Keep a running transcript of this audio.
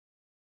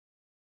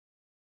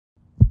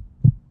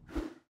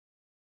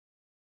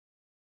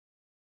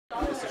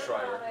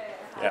Shriver.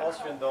 Yeah.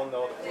 Austrians don't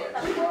know the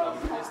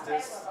plunge. Is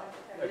this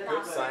a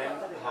good sign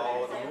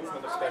how the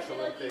movement of Special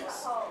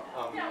Olympics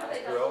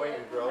is growing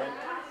and growing,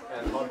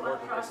 and how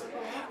important is it?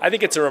 I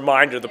think it's a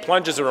reminder, the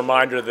plunge is a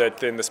reminder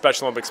that in the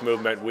Special Olympics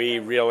movement we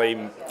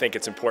really think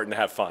it's important to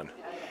have fun.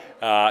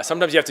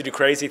 Sometimes you have to do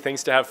crazy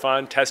things to have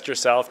fun, test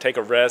yourself, take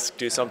a risk,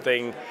 do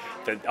something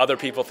that other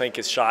people think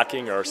is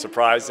shocking or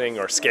surprising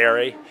or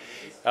scary.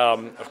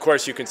 Of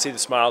course, you can see the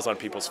smiles on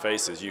people's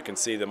faces. You can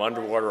see them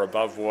underwater,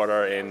 above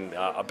water, and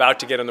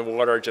about to get in the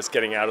water, just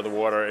getting out of the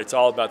water. It's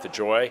all about the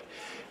joy.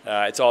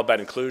 It's all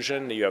about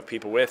inclusion. You have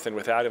people with and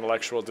without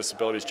intellectual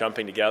disabilities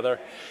jumping together.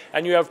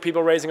 And you have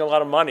people raising a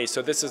lot of money.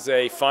 So this is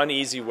a fun,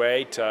 easy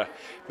way to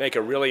make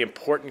a really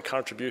important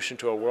contribution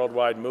to a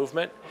worldwide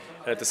movement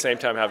and at the same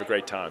time have a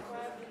great time.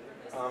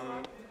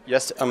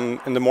 Yes,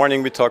 in the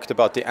morning we talked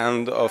about the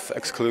end of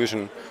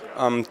exclusion.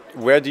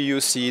 Where do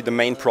you see the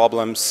main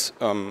problems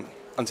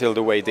until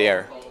the way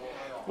there?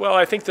 Well,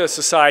 I think the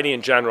society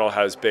in general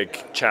has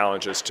big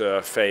challenges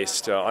to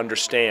face, to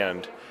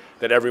understand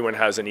that everyone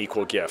has an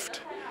equal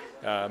gift.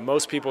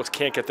 Most people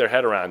can't get their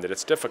head around it.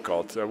 It's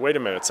difficult. Wait a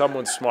minute,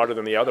 someone's smarter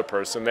than the other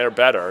person. They're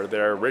better,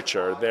 they're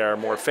richer, they're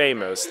more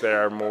famous,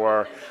 they're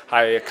more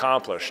highly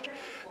accomplished.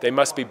 They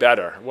must be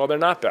better. Well, they're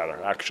not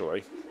better,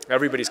 actually.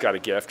 Everybody's got a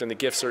gift, and the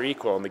gifts are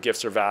equal, and the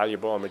gifts are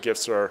valuable, and the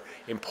gifts are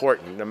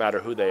important, no matter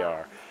who they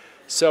are.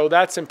 So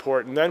that's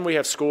important. Then we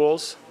have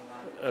schools,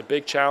 a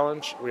big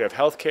challenge. We have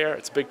healthcare,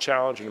 it's a big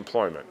challenge, and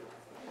employment.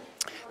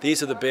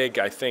 These are the big,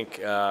 I think,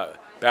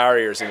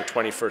 barriers in the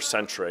 21st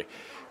century.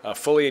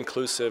 Fully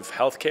inclusive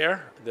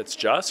healthcare that's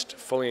just,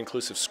 fully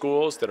inclusive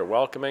schools that are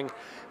welcoming,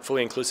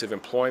 fully inclusive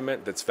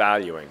employment that's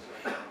valuing.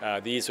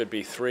 These would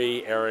be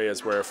three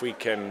areas where if we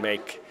can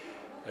make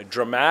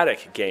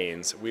dramatic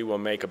gains, we will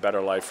make a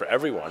better life for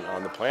everyone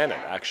on the planet,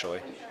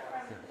 actually.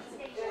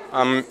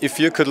 If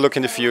you could look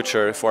in the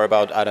future for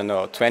about, I don't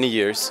know, 20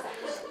 years,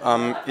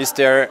 is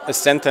there a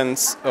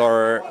sentence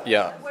or,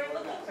 yeah,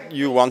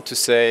 you want to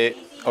say,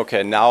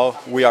 okay, now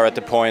we are at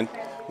the point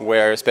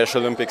where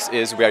Special Olympics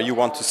is where you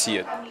want to see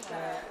it?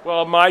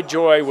 Well, my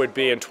joy would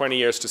be in 20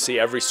 years to see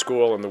every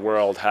school in the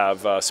world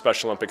have a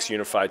Special Olympics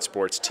unified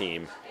sports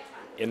team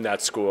in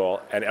that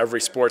school, and every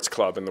sports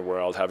club in the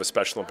world have a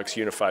Special Olympics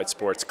unified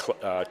sports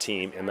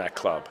team in that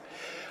club.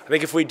 I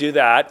think if we do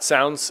that,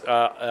 sounds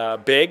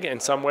big in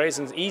some ways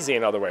and easy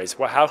in other ways.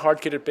 Well, how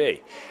hard could it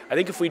be? I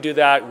think if we do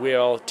that,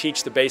 we'll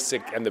teach the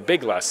basic and the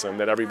big lesson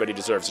that everybody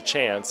deserves a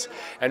chance,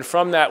 and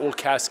from that we'll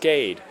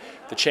cascade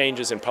the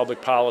changes in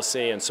public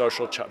policy and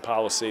social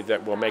policy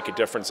that will make a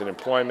difference in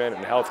employment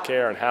and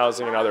healthcare and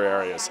housing and other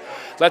areas.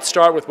 Let's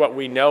start with what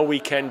we know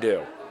we can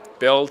do.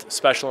 Build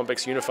Special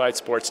Olympics unified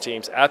sports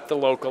teams at the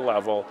local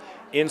level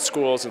in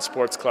schools and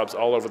sports clubs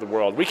all over the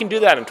world. We can do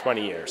that in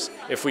 20 years.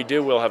 If we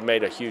do, we'll have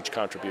made a huge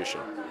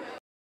contribution.